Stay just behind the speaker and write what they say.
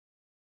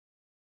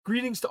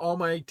Greetings to all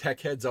my tech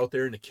heads out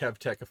there in the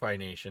KevTechify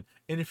Nation,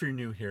 and if you're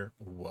new here,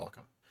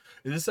 welcome.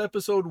 In this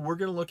episode, we're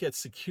going to look at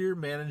secure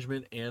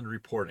management and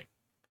reporting.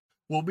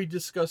 We'll be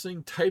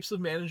discussing types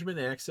of management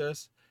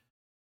access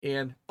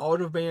and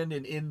out-of-band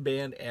and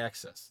in-band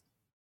access.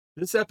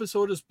 This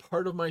episode is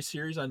part of my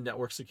series on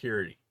network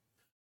security.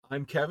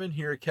 I'm Kevin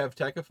here at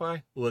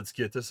KevTechify. Let's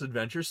get this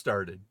adventure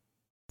started.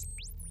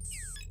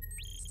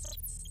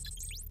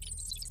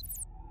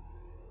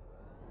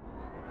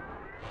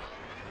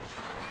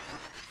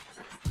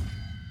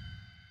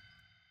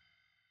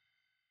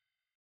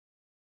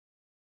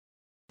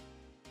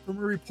 From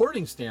a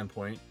reporting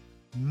standpoint,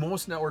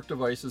 most network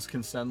devices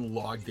can send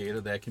log data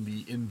that can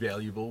be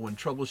invaluable when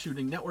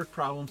troubleshooting network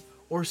problems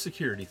or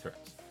security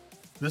threats.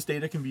 This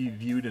data can be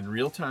viewed in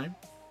real time,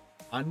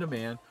 on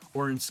demand,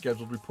 or in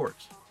scheduled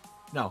reports.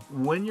 Now,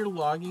 when you're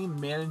logging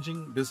and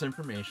managing this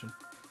information,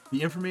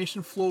 the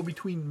information flow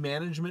between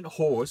management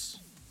hosts,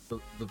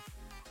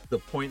 the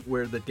point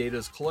where the data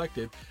is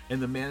collected,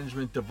 and the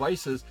management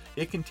devices,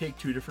 it can take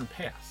two different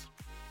paths.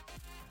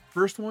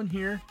 First one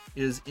here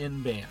is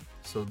in-band.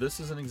 So this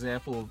is an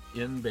example of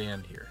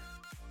in-band here.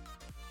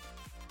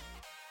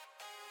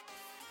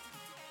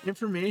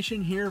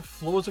 Information here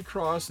flows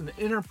across an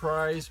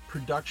enterprise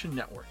production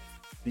network,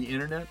 the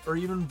internet, or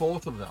even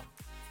both of them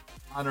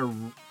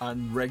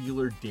on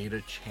regular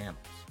data channels.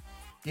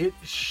 It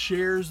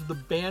shares the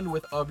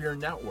bandwidth of your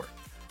network.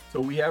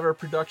 So we have our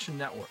production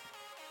network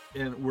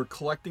and we're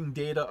collecting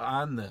data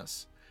on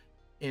this.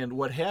 And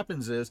what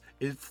happens is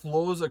it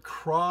flows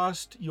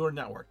across your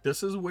network.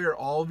 This is where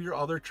all of your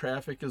other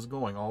traffic is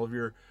going, all of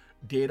your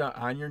data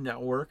on your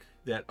network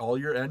that all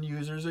your end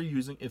users are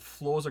using, it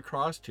flows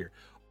across here.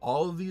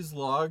 All of these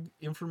log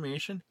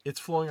information, it's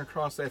flowing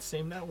across that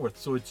same network.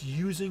 So it's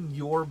using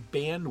your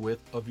bandwidth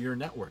of your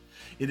network.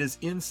 It is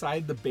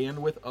inside the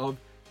bandwidth of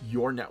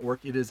your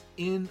network. It is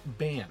in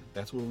band.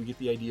 That's where we get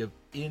the idea of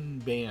in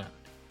band.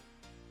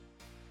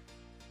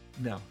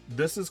 Now,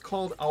 this is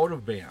called out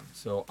of band.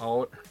 So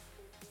out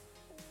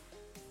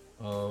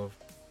of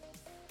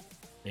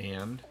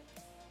band.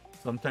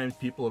 Sometimes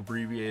people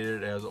abbreviate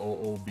it as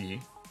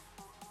OOB.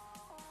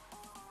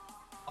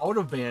 Out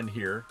of band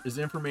here is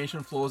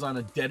information flows on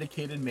a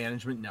dedicated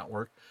management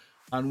network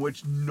on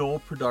which no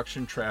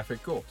production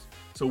traffic goes.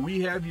 So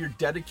we have your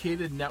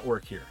dedicated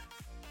network here.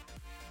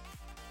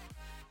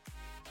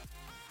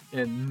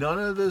 And none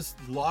of this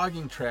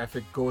logging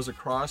traffic goes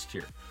across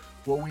here.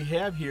 What we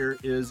have here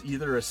is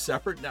either a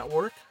separate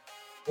network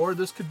or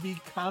this could be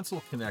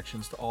console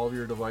connections to all of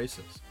your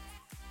devices.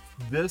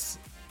 This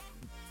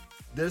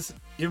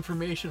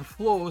information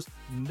flows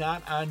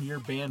not on your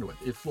bandwidth.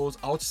 It flows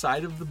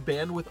outside of the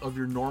bandwidth of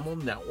your normal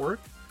network.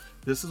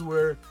 This is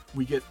where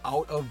we get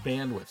out of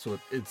bandwidth. So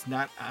it's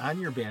not on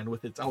your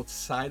bandwidth, it's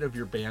outside of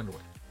your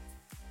bandwidth.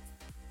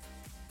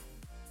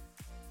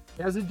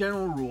 As a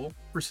general rule,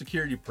 for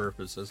security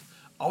purposes,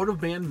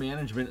 out-of-band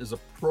management is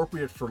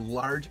appropriate for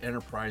large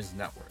enterprise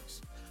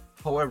networks.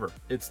 However,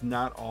 it's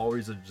not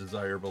always a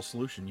desirable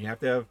solution. You have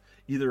to have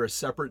either a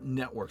separate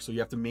network, so you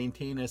have to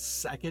maintain a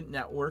second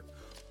network,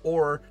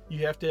 or you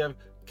have to have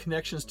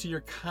connections to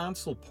your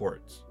console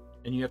ports,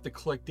 and you have to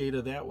collect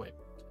data that way.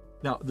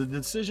 Now, the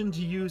decision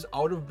to use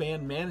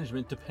out-of-band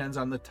management depends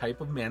on the type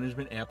of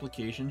management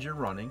applications you're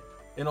running,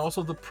 and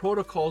also the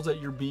protocols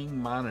that you're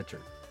being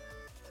monitored.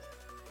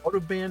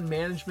 Out-of-band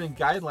management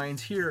guidelines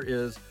here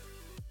is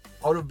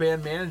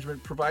out-of-band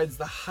management provides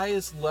the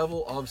highest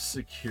level of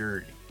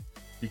security.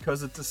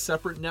 Because it's a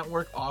separate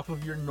network off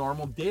of your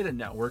normal data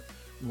network,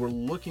 we're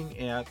looking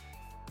at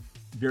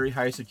very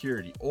high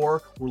security.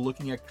 Or we're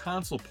looking at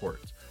console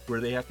ports where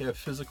they have to have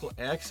physical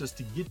access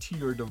to get to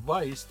your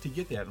device to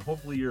get that. And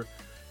hopefully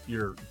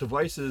your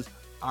devices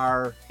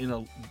are in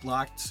a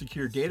locked,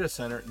 secure data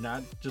center,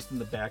 not just in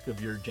the back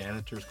of your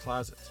janitor's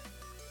closets.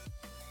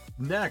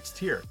 Next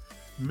here,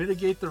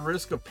 mitigate the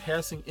risk of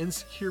passing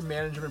insecure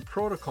management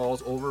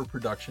protocols over a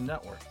production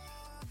network.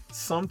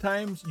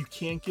 Sometimes you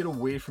can't get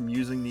away from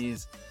using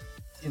these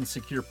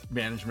insecure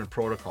management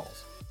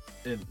protocols.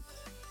 And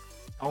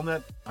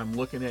Telnet, I'm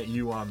looking at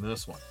you on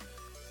this one.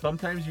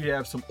 Sometimes you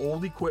have some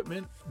old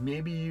equipment,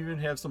 maybe you even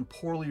have some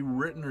poorly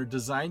written or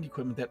designed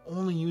equipment that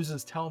only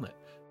uses Telnet.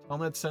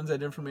 Telnet sends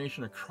that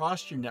information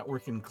across your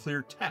network in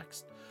clear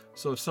text.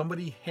 So if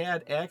somebody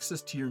had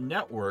access to your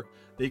network,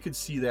 they could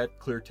see that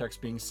clear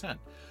text being sent.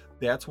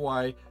 That's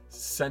why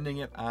sending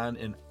it on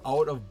an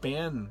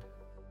out-of-band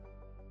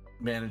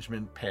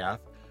management path,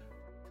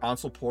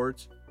 console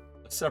ports,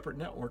 a separate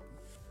network,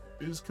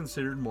 is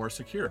considered more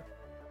secure.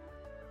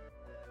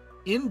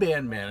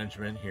 In-band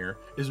management here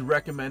is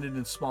recommended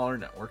in smaller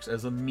networks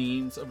as a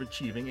means of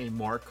achieving a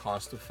more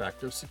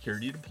cost-effective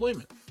security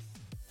deployment.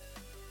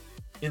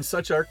 In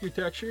such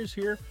architectures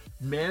here,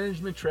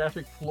 management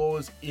traffic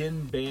flows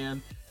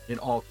in-band in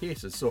all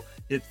cases. So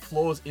it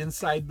flows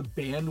inside the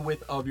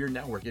bandwidth of your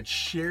network. It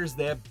shares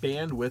that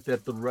bandwidth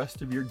that the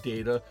rest of your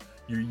data,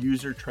 your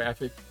user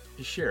traffic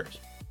shares.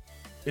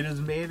 It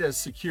is made as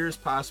secure as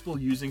possible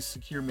using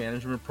secure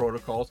management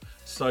protocols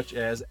such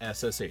as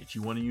SSH.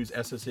 You want to use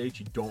SSH,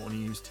 you don't want to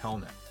use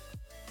Telnet.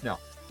 Now,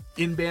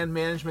 In-band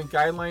management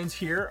guidelines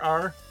here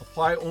are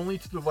apply only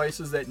to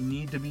devices that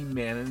need to be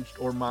managed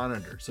or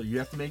monitored. So you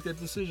have to make that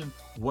decision.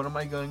 What am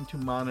I going to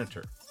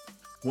monitor?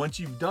 Once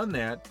you've done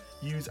that,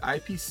 use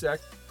IPsec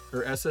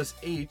or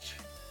SSH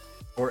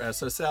or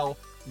SSL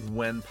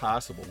when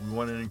possible. We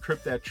want to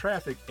encrypt that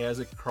traffic as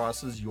it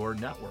crosses your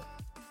network.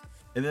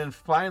 And then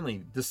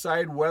finally,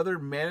 decide whether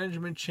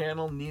management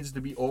channel needs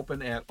to be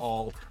open at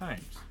all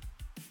times.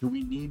 Do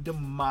we need to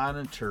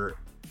monitor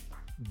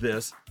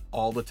this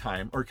all the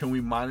time, or can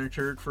we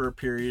monitor it for a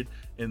period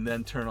and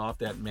then turn off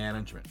that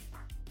management?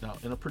 Now,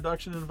 in a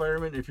production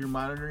environment, if you're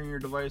monitoring your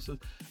devices,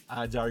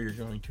 odds are you're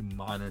going to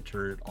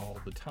monitor it all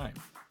the time.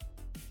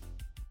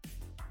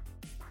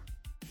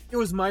 It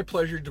was my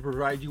pleasure to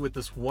provide you with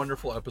this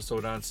wonderful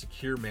episode on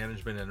secure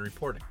management and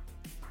reporting.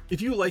 If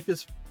you like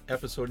this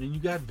episode and you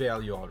got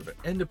value out of it,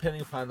 and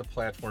depending upon the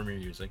platform you're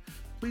using,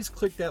 please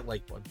click that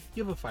like button,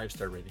 give a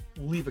 5-star rating,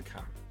 leave a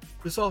comment.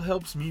 This all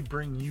helps me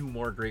bring you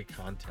more great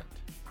content.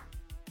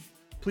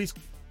 Please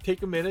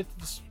take a minute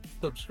to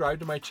subscribe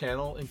to my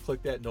channel and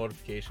click that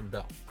notification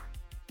bell.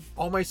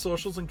 All my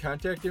socials and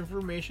contact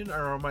information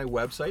are on my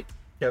website,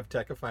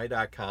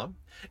 KevTechify.com,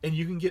 and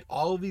you can get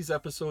all of these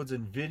episodes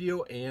in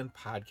video and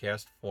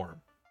podcast form.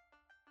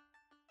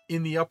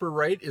 In the upper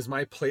right is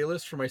my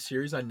playlist for my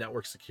series on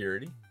network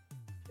security.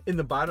 In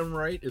the bottom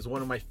right is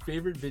one of my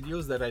favorite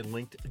videos that I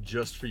linked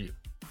just for you.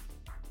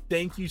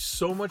 Thank you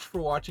so much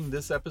for watching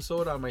this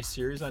episode on my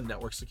series on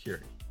network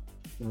security.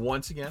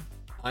 Once again,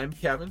 I'm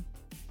Kevin.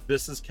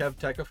 This is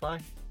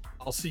KevTechify.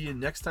 I'll see you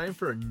next time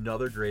for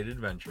another great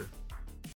adventure.